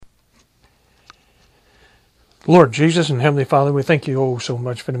Lord Jesus and Heavenly Father, we thank you so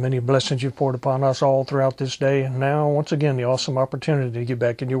much for the many blessings you've poured upon us all throughout this day, and now, once again, the awesome opportunity to get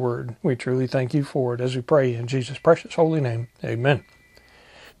back in your word. We truly thank you for it as we pray in Jesus' precious holy name. Amen.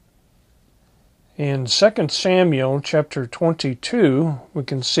 In 2 Samuel chapter 22, we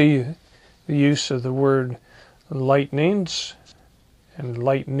can see the use of the word lightnings and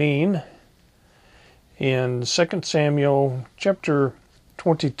lightning. In 2 Samuel chapter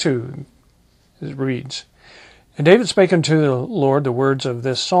 22, it reads, "And David spake unto the Lord the words of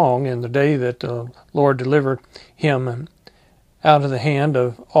this song in the day that the Lord delivered him out of the hand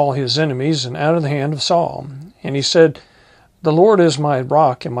of all his enemies and out of the hand of Saul. And he said, The Lord is my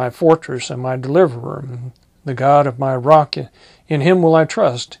rock and my fortress and my deliverer, the God of my rock, in him will I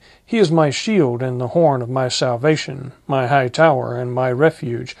trust. He is my shield and the horn of my salvation, my high tower and my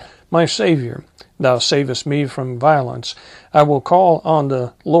refuge, my Savior. Thou savest me from violence. I will call on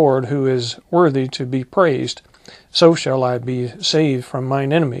the Lord, who is worthy to be praised. So shall I be saved from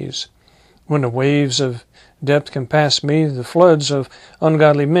mine enemies. When the waves of depth compassed me, the floods of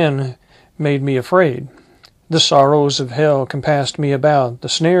ungodly men made me afraid. The sorrows of hell compassed me about. The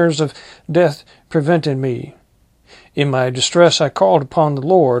snares of death prevented me. In my distress I called upon the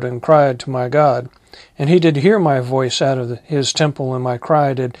Lord, and cried to my God. And he did hear my voice out of his temple, and my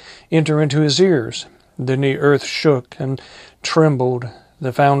cry did enter into his ears. Then the earth shook and trembled.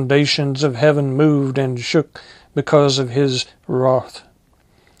 The foundations of heaven moved and shook because of his wrath.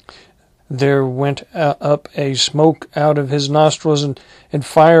 There went up a smoke out of his nostrils, and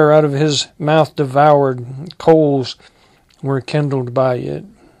fire out of his mouth devoured. Coals were kindled by it.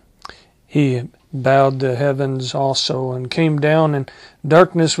 He bowed the heavens also, and came down, and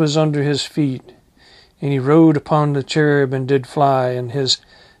darkness was under his feet. And he rode upon the cherub, and did fly, and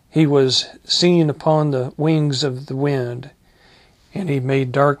he was seen upon the wings of the wind. And he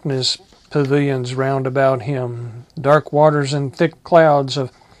made darkness pavilions round about him, dark waters and thick clouds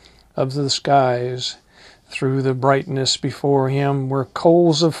of the skies. Through the brightness before him were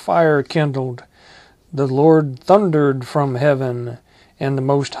coals of fire kindled. The Lord thundered from heaven, and the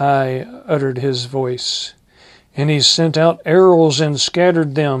Most High uttered his voice. And he sent out arrows and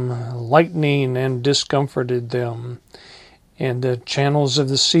scattered them, lightning and discomforted them. And the channels of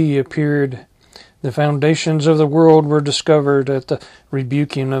the sea appeared. The foundations of the world were discovered at the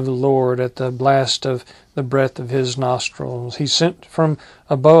rebuking of the Lord, at the blast of the breath of his nostrils. He sent from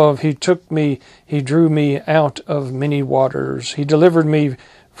above, he took me, he drew me out of many waters. He delivered me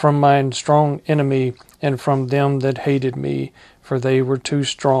from mine strong enemy, and from them that hated me, for they were too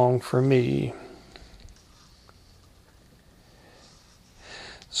strong for me."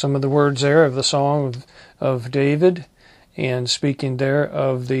 Some of the words there of the song of David, and speaking there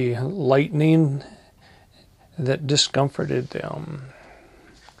of the lightning that discomforted them.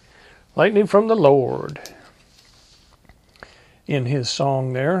 Lightning from the Lord. In his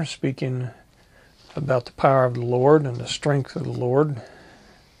song there, speaking about the power of the Lord and the strength of the Lord.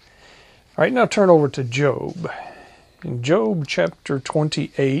 All right, now turn over to Job. In Job chapter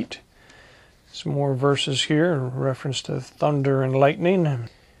 28, some more verses here in reference to thunder and lightning.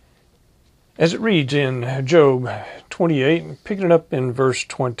 As it reads in Job 28, picking it up in verse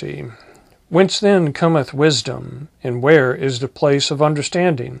 20. "Whence then cometh wisdom, and where is the place of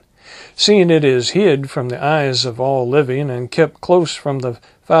understanding? Seeing it is hid from the eyes of all living, and kept close from the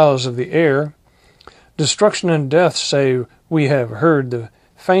fowls of the air. Destruction and death say, We have heard the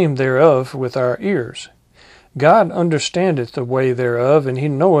fame thereof with our ears. God understandeth the way thereof, and he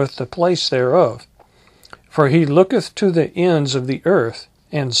knoweth the place thereof. For he looketh to the ends of the earth,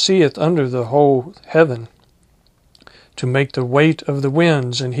 and seeth under the whole heaven, to make the weight of the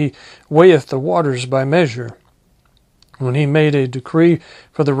winds, and he weigheth the waters by measure. When he made a decree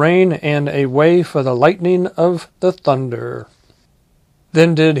for the rain, and a way for the lightning of the thunder.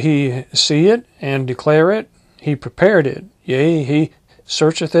 Then did he see it, and declare it, he prepared it, yea, he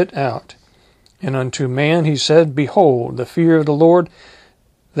searcheth it out. And unto man he said, Behold, the fear of the Lord,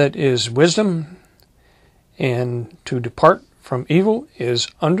 that is wisdom, and to depart from evil is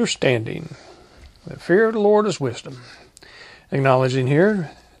understanding." The fear of the Lord is wisdom. Acknowledging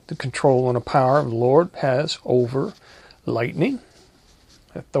here the control and the power of the Lord has over lightning,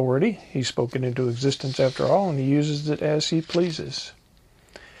 authority. He's spoken into existence after all, and he uses it as he pleases.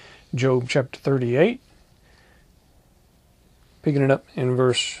 Job chapter 38, picking it up in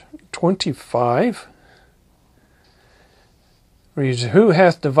verse 25, reads, "Who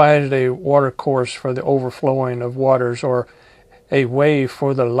hath divided a watercourse for the overflowing of waters, or a way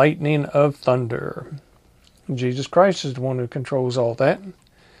for the lightning of thunder?" Jesus Christ is the one who controls all that.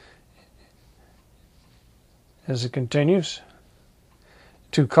 As it continues,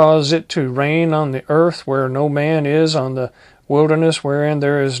 to cause it to rain on the earth where no man is, on the wilderness wherein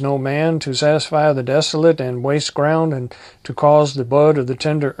there is no man, to satisfy the desolate and waste ground, and to cause the bud of the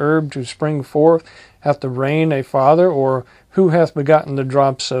tender herb to spring forth? Hath the rain a father, or who hath begotten the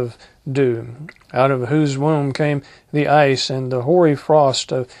drops of dew? Out of whose womb came the ice and the hoary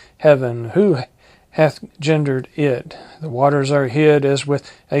frost of heaven? Who hath gendered it? The waters are hid as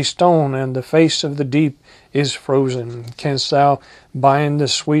with a stone, and the face of the deep is frozen. Canst thou bind the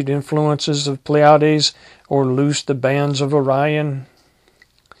sweet influences of Pleiades, or loose the bands of Orion?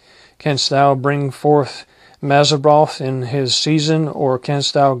 Canst thou bring forth Mazzaroth in his season, or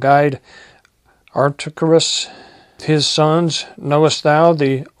canst thou guide Arcturus his sons? Knowest thou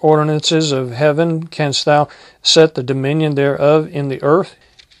the ordinances of heaven? Canst thou set the dominion thereof in the earth?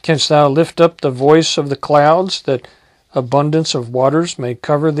 Canst thou lift up the voice of the clouds, that abundance of waters may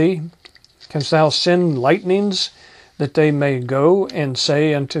cover thee? Canst thou send lightnings, that they may go and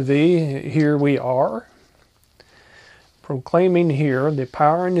say unto thee, Here we are? Proclaiming here the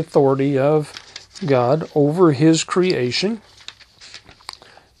power and authority of God over his creation,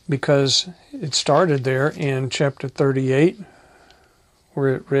 because it started there in chapter 38,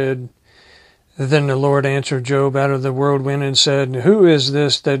 where it read, Then the Lord answered Job out of the whirlwind and said, Who is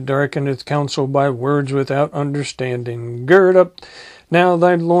this that darkeneth counsel by words without understanding? Gird up now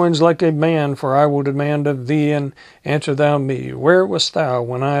thy loins like a man, for I will demand of thee, and answer thou me. Where wast thou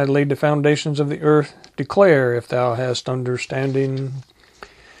when I laid the foundations of the earth? Declare if thou hast understanding.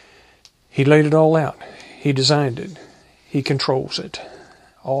 He laid it all out. He designed it. He controls it.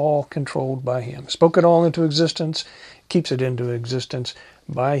 All controlled by him. Spoke it all into existence, keeps it into existence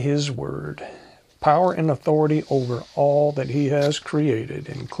by his word. Power and authority over all that he has created,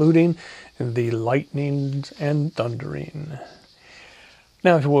 including the lightnings and thundering.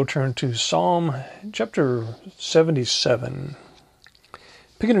 Now, if you will turn to Psalm chapter 77,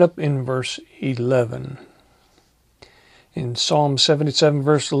 picking it up in verse 11. In Psalm 77,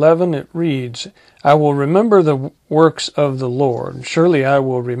 verse 11, it reads, I will remember the works of the Lord. Surely I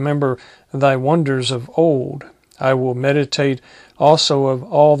will remember thy wonders of old. I will meditate also of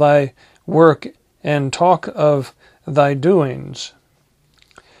all thy work, and talk of thy doings.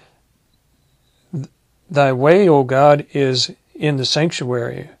 Thy way, O God, is in the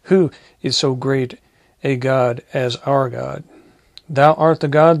sanctuary. Who is so great a God as our God? Thou art the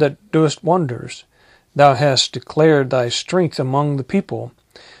God that doest wonders. Thou hast declared thy strength among the people.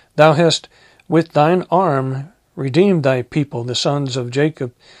 Thou hast with thine arm redeemed thy people, the sons of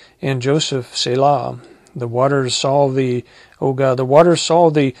Jacob and Joseph, Selah. The waters saw thee, O God, the waters saw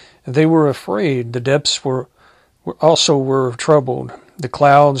thee, they were afraid. The depths were troubled. The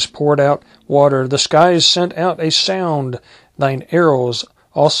clouds poured out water. The skies sent out a sound. Thine arrows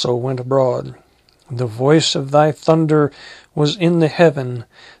also went abroad. The voice of thy thunder was in the heaven.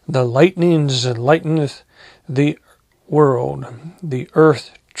 The lightnings lighteneth the world. The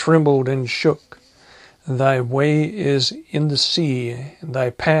earth trembled and shook. Thy way is in the sea, thy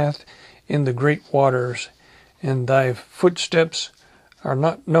path in the great waters, and thy footsteps are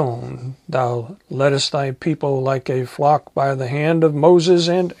not known. Thou leddest thy people like a flock by the hand of Moses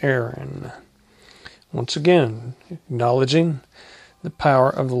and Aaron. Once again, acknowledging the power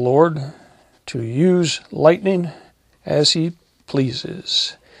of the Lord to use lightning as he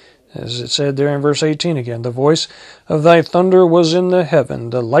pleases. As it said there in verse 18 again, the voice of thy thunder was in the heaven.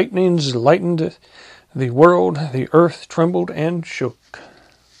 The lightnings lightened the world. The earth trembled and shook.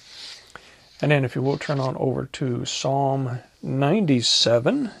 And then if you will turn on over to Psalm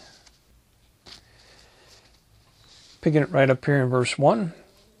 97. Picking it right up here in verse 1.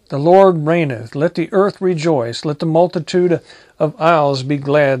 The Lord reigneth. Let the earth rejoice. Let the multitude of isles be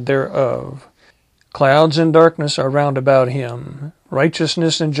glad thereof. Clouds and darkness are round about him.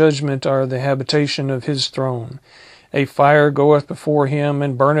 Righteousness and judgment are the habitation of his throne. A fire goeth before him,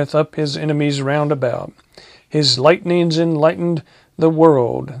 and burneth up his enemies round about. His lightnings enlightened the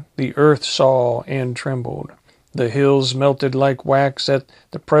world. The earth saw and trembled. The hills melted like wax at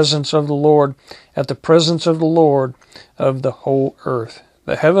the presence of the Lord, at the presence of the Lord of the whole earth.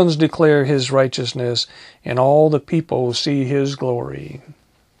 The heavens declare his righteousness, and all the people see his glory.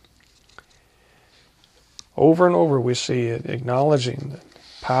 Over and over we see it, acknowledging the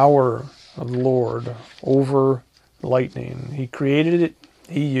power of the Lord over lightning. He created it,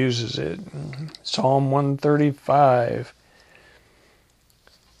 he uses it. Psalm 135,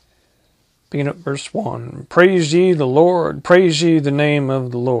 beginning at verse 1. Praise ye the Lord, praise ye the name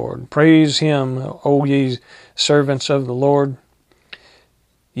of the Lord. Praise him, O ye servants of the Lord.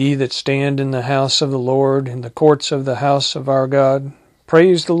 Ye that stand in the house of the Lord, in the courts of the house of our God.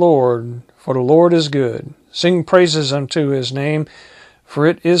 Praise the Lord, for the Lord is good. Sing praises unto his name, for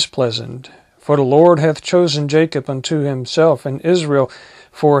it is pleasant. For the Lord hath chosen Jacob unto himself, and Israel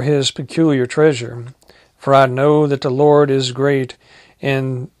for his peculiar treasure. For I know that the Lord is great,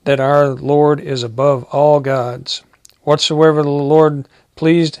 and that our Lord is above all gods. Whatsoever the Lord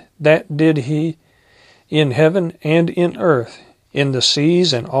pleased, that did he in heaven and in earth, in the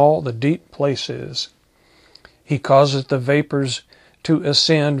seas and all the deep places. He causeth the vapors to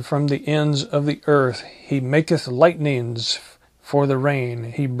ascend from the ends of the earth. He maketh lightnings for the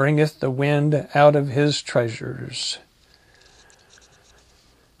rain. He bringeth the wind out of his treasures.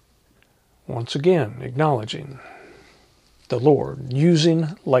 Once again, acknowledging the Lord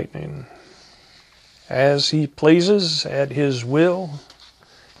using lightning as he pleases, at his will.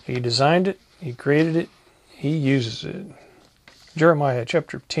 He designed it, he created it, he uses it. Jeremiah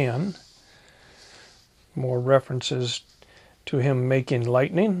chapter 10, more references to him making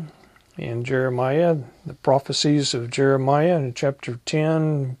lightning. In Jeremiah, the prophecies of Jeremiah in chapter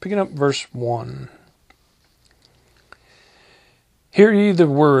 10, picking up verse 1. Hear ye the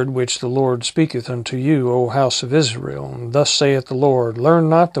word which the Lord speaketh unto you, O house of Israel. And thus saith the Lord, learn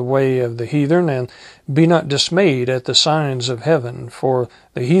not the way of the heathen, and be not dismayed at the signs of heaven, for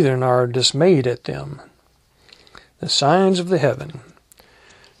the heathen are dismayed at them. The signs of the heaven.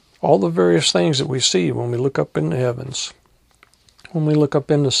 All the various things that we see when we look up in the heavens, when we look up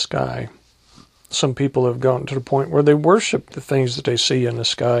in the sky. Some people have gotten to the point where they worship the things that they see in the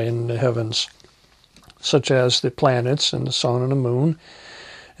sky and the heavens, such as the planets and the sun and the moon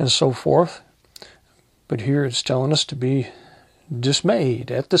and so forth. But here it's telling us to be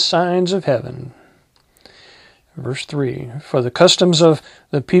dismayed at the signs of heaven. Verse 3, for the customs of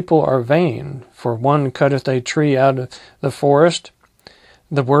the people are vain, for one cutteth a tree out of the forest,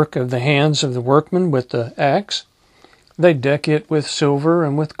 the work of the hands of the workman with the axe. They deck it with silver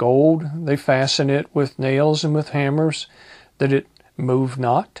and with gold, they fasten it with nails and with hammers, that it move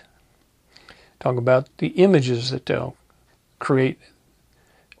not. Talk about the images that they'll create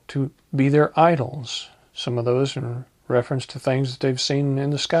to be their idols. Some of those in reference to things that they've seen in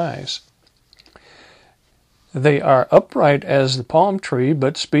the skies. They are upright as the palm tree,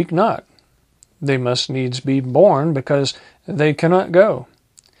 but speak not. They must needs be born, because they cannot go.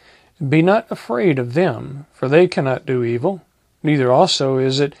 Be not afraid of them, for they cannot do evil, neither also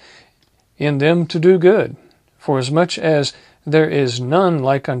is it in them to do good. For as much as there is none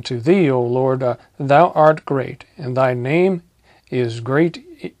like unto thee, O Lord, thou art great, and thy name is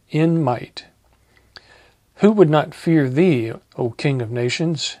great in might. Who would not fear thee, O King of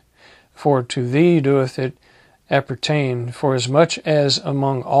nations? For to thee doeth it appertain, for as much as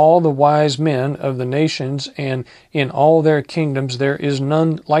among all the wise men of the nations and in all their kingdoms there is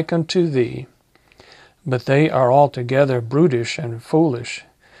none like unto thee. But they are altogether brutish and foolish.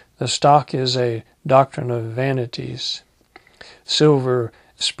 The stock is a doctrine of vanities. Silver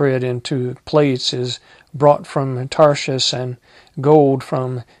spread into plates is brought from Tarshish, and gold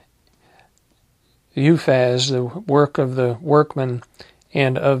from Uphaz, the work of the workman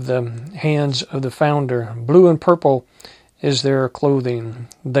and of the hands of the founder. Blue and purple is their clothing.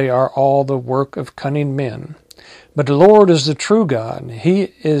 They are all the work of cunning men. But the Lord is the true God.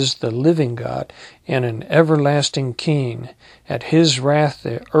 He is the living God, and an everlasting King. At his wrath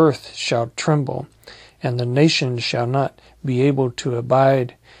the earth shall tremble, and the nations shall not be able to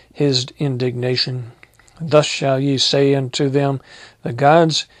abide his indignation. Thus shall ye say unto them, the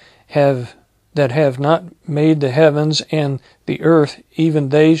gods that have not made the heavens and the earth, even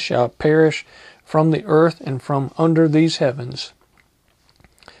they shall perish from the earth and from under these heavens.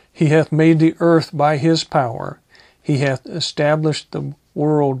 He hath made the earth by his power. He hath established the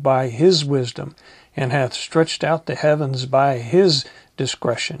world by his wisdom, and hath stretched out the heavens by his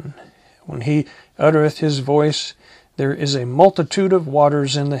discretion. When he uttereth his voice, there is a multitude of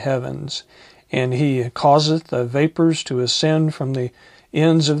waters in the heavens, and he causeth the vapors to ascend from the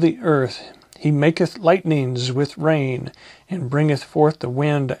ends of the earth. He maketh lightnings with rain, and bringeth forth the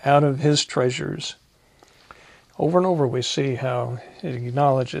wind out of his treasures. Over and over we see how it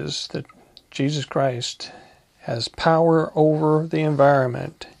acknowledges that Jesus Christ has power over the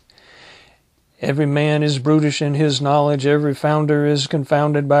environment. Every man is brutish in his knowledge. Every founder is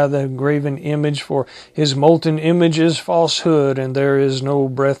confounded by the graven image, for his molten image is falsehood, and there is no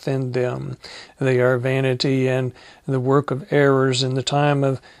breath in them. They are vanity and the work of errors. In the time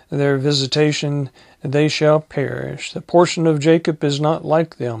of their visitation they shall perish. The portion of Jacob is not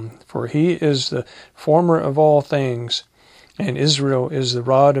like them, for he is the former of all things, and Israel is the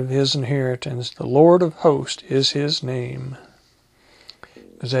rod of his inheritance. The Lord of hosts is his name.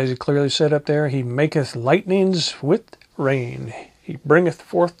 Because as he clearly said up there, he maketh lightnings with rain. He bringeth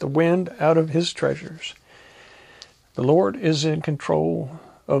forth the wind out of his treasures. The Lord is in control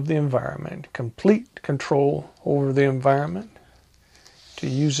of the environment, complete control over the environment, to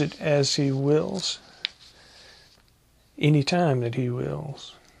use it as He wills, any time that He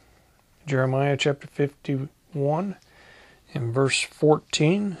wills. Jeremiah chapter 51 and verse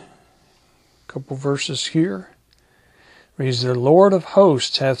 14, a couple verses here, reads, The Lord of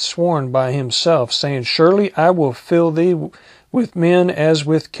hosts hath sworn by Himself, saying, Surely I will fill thee with men as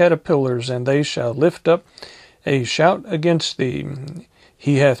with caterpillars, and they shall lift up a shout against thee.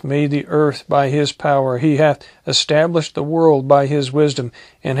 He hath made the earth by His power. He hath established the world by His wisdom,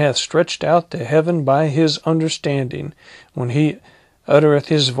 and hath stretched out the heaven by His understanding. When He uttereth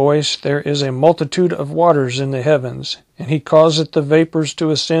His voice, there is a multitude of waters in the heavens, and He causeth the vapors to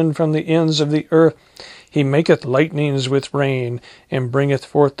ascend from the ends of the earth. He maketh lightnings with rain, and bringeth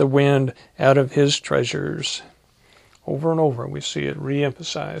forth the wind out of His treasures. Over and over we see it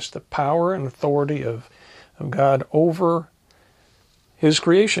re-emphasized, the power and authority of God over His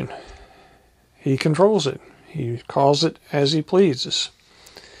creation. He controls it. He calls it as He pleases.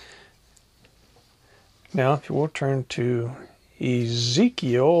 Now, if you will turn to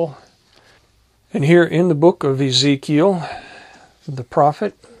Ezekiel. And here in the book of Ezekiel, the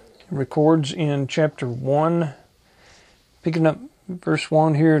prophet records in chapter 1, picking up verse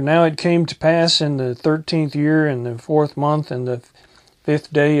 1 here, Now it came to pass in the 13th year, in the 4th month, and the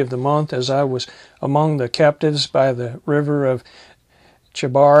 5th day of the month, as I was among the captives by the river of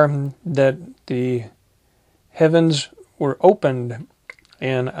Chebar, that the heavens were opened,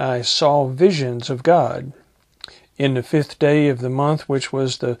 and I saw visions of God. In the 5th day of the month, which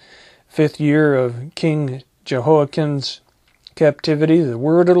was the 5th year of King Jehoiakim's captivity, the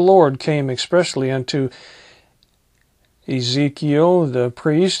word of the Lord came expressly unto Ezekiel the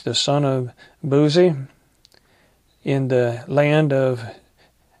priest, the son of Buzi, in the land of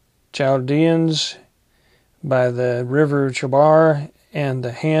Chaldeans by the river Chebar, and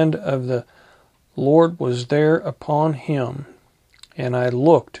the hand of the Lord was there upon him. And I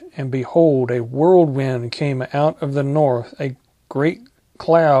looked, and behold, a whirlwind came out of the north, a great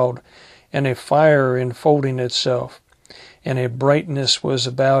cloud, and a fire enfolding itself, and a brightness was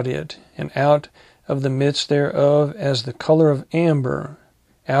about it, and out of the midst thereof, as the color of amber,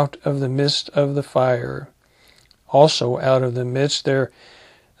 out of the midst of the fire. Also out of the midst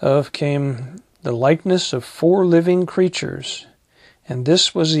thereof came the likeness of 4 living creatures, and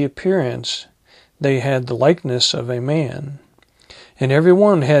this was the appearance. They had the likeness of a man. And every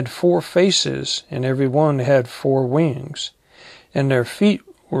one had 4 faces, and every one had 4 wings. And their feet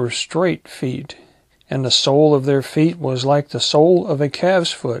were straight feet, and the sole of their feet was like the sole of a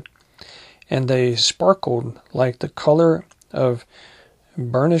calf's foot, and they sparkled like the color of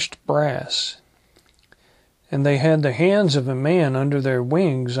burnished brass. And they had the hands of a man under their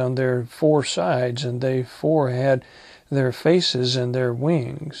wings on their 4 sides, and they 4 had their faces and their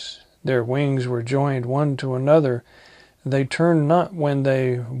wings. Their wings were joined one to another. They turned not when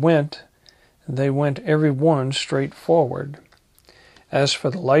they went every one straight forward. As for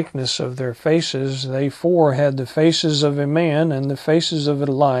the likeness of their faces, they 4 had the faces of a man and the faces of a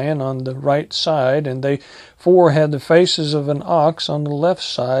lion on the right side, and they 4 had the faces of an ox on the left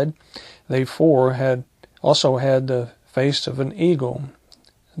side. They 4 also had the face of an eagle.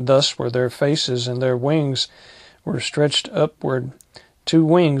 Thus were their faces, and their wings were stretched upward. 2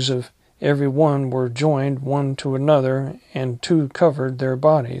 wings of every one were joined one to another, and 2 covered their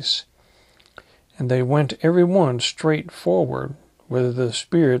bodies. And they went every one straight forward, whither the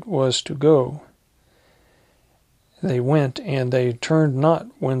Spirit was to go. They went, and they turned not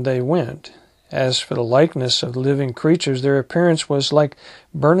when they went. As for the likeness of the living creatures, their appearance was like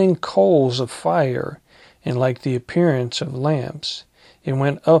burning coals of fire, and like the appearance of lamps. It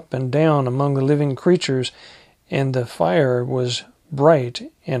went up and down among the living creatures, and the fire was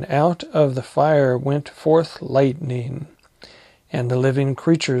bright, and out of the fire went forth lightning. And the living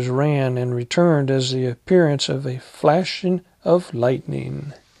creatures ran and returned as the appearance of a flashing of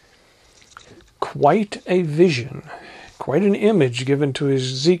lightning. Quite a vision, quite an image given to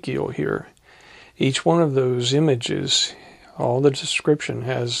Ezekiel here. Each one of those images, all the description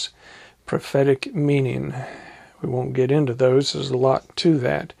has prophetic meaning. We won't get into those, there's a lot to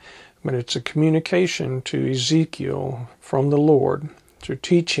that. But it's a communication to Ezekiel from the Lord to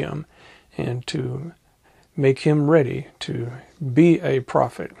teach him and to make him ready to be a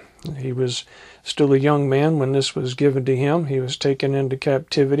prophet. He was still a young man when this was given to him. He was taken into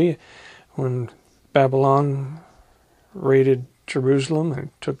captivity when Babylon raided Jerusalem and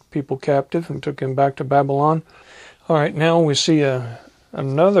took people captive and took him back to Babylon. All right, now we see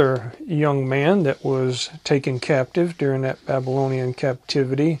another young man that was taken captive during that Babylonian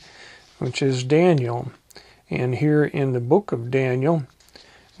captivity, which is Daniel. And here in the book of Daniel,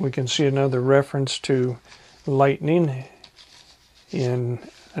 we can see another reference to lightning in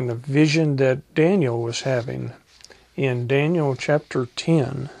a vision that Daniel was having in Daniel chapter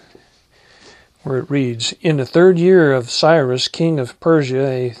 10, where it reads, "In the 3rd year of Cyrus, king of Persia,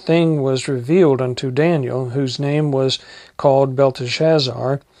 a thing was revealed unto Daniel, whose name was called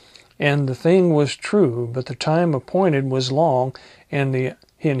Belteshazzar, and the thing was true, but the time appointed was long, and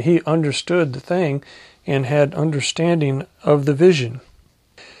he understood the thing, and had understanding of the vision.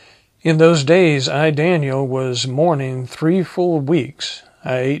 In those days I, Daniel, was mourning 3 full weeks.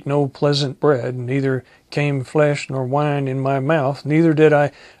 I ate no pleasant bread, neither came flesh nor wine in my mouth, neither did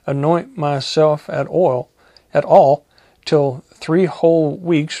I anoint myself at all, till 3 whole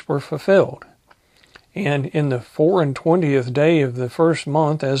weeks were fulfilled. And in the 24th day of the 1st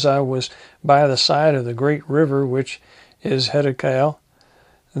month, as I was by the side of the great river which is Hiddekel,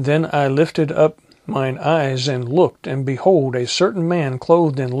 then I lifted up mine eyes and looked, and behold, a certain man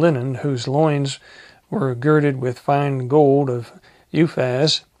clothed in linen, whose loins were girded with fine gold of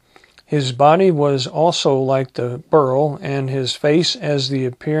Uphaz. His body was also like the beryl, and his face as the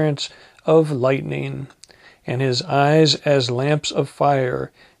appearance of lightning, and his eyes as lamps of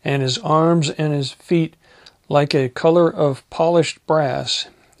fire, and his arms and his feet like a color of polished brass,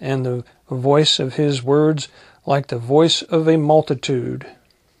 and the voice of his words like the voice of a multitude.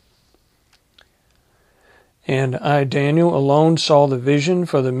 And I, Daniel, alone saw the vision,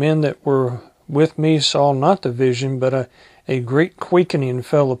 for the men that were with me saw not the vision, but a great quaking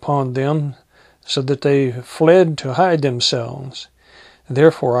fell upon them, so that they fled to hide themselves.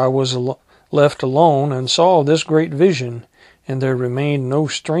 Therefore I was left alone, and saw this great vision, and there remained no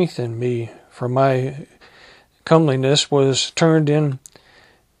strength in me, for my comeliness was turned in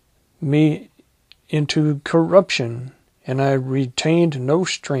me into corruption, and I retained no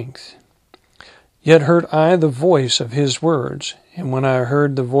strength. Yet heard I the voice of his words, and when I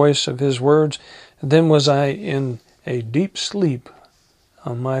heard the voice of his words, then was I in a deep sleep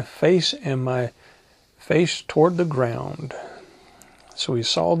on my face, and my face toward the ground." So he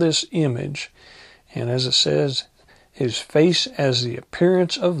saw this image, and as it says, his face as the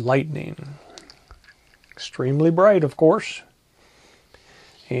appearance of lightning. Extremely bright, of course.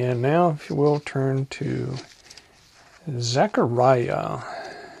 And now, if you will, turn to Zechariah.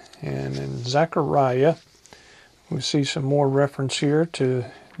 And in Zechariah, we see some more reference here to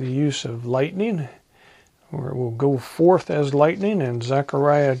the use of lightning, where it will go forth as lightning, in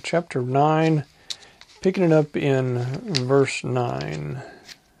Zechariah chapter 9, picking it up in verse 9.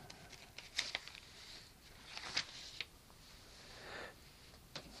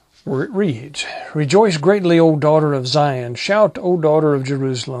 Where it reads, "Rejoice greatly, O daughter of Zion. Shout, O daughter of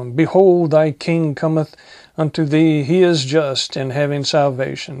Jerusalem. Behold, thy king cometh unto thee. He is just, and having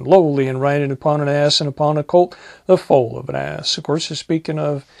salvation, lowly, and riding upon an ass, and upon a colt, the foal of an ass." Of course, it's speaking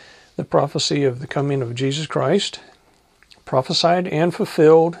of the prophecy of the coming of Jesus Christ, prophesied and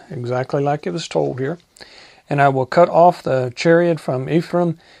fulfilled, exactly like it was told here. "And I will cut off the chariot from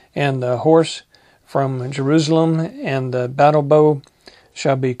Ephraim, and the horse from Jerusalem, and the battle bow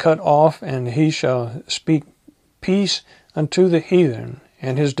shall be cut off, and he shall speak peace unto the heathen,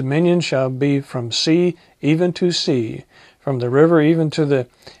 and his dominion shall be from sea even to sea, from the river even to the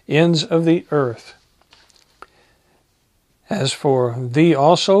ends of the earth. As for thee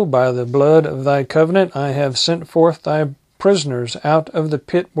also, by the blood of thy covenant, I have sent forth thy prisoners out of the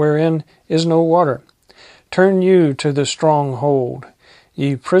pit wherein is no water. Turn you to the stronghold,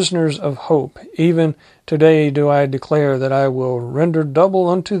 ye prisoners of hope. Even today do I declare that I will render double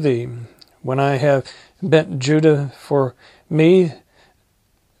unto thee, when I have bent Judah for me,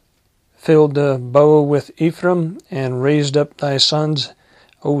 filled the bow with Ephraim, and raised up thy sons,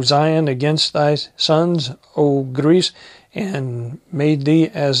 O Zion, against thy sons, O Greece, and made thee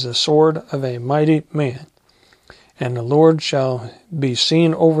as the sword of a mighty man. And the Lord shall be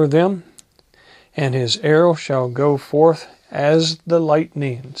seen over them, and his arrow shall go forth as the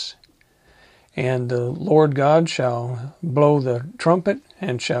lightnings. And the Lord God shall blow the trumpet,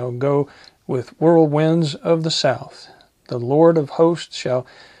 and shall go with whirlwinds of the south. The Lord of hosts shall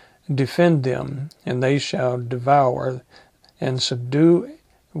defend them, and they shall devour and subdue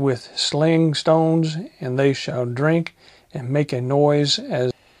with sling stones, and they shall drink and make a noise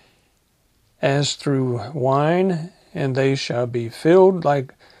as through wine, and they shall be filled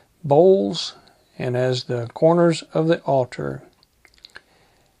like bowls, and as the corners of the altar.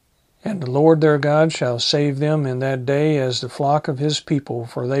 And the Lord their God shall save them in that day as the flock of his people,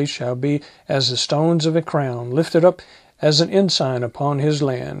 for they shall be as the stones of a crown, lifted up as an ensign upon his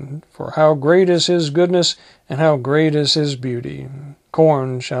land. For how great is his goodness, and how great is his beauty.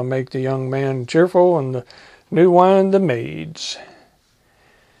 Corn shall make the young man cheerful, and the new wine the maids.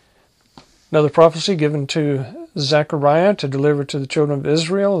 Another prophecy given to Zechariah to deliver to the children of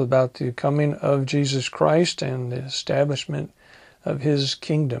Israel about the coming of Jesus Christ and the establishment of his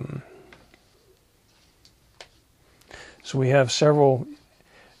kingdom. So we have several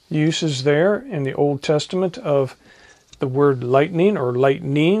uses there in the Old Testament of the word lightning or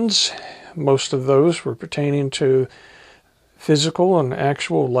lightnings. Most of those were pertaining to physical and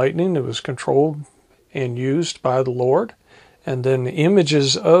actual lightning that was controlled and used by the Lord. And then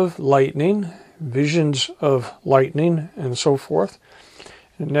images of lightning, visions of lightning, and so forth.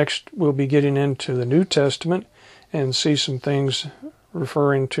 And next we'll be getting into the New Testament and see some things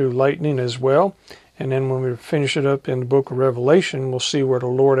referring to lightning as well. And then when we finish it up in the book of Revelation, we'll see where the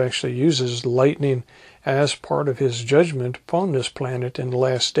Lord actually uses lightning as part of his judgment upon this planet in the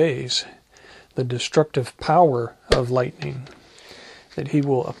last days. The destructive power of lightning that he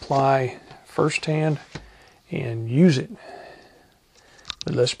will apply firsthand and use it.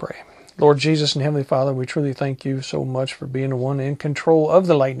 But let's pray. Lord Jesus and Heavenly Father, we truly thank you so much for being the one in control of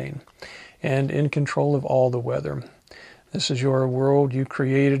the lightning and in control of all the weather. This is your world. You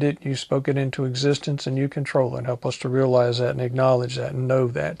created it. You spoke it into existence, and you control it. Help us to realize that and acknowledge that and know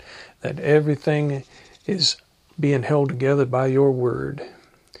that everything is being held together by your word.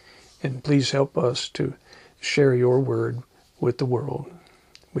 And please help us to share your word with the world.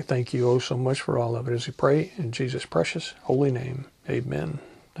 We thank you oh so much for all of it as we pray in Jesus' precious holy name. Amen.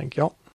 Thank y'all.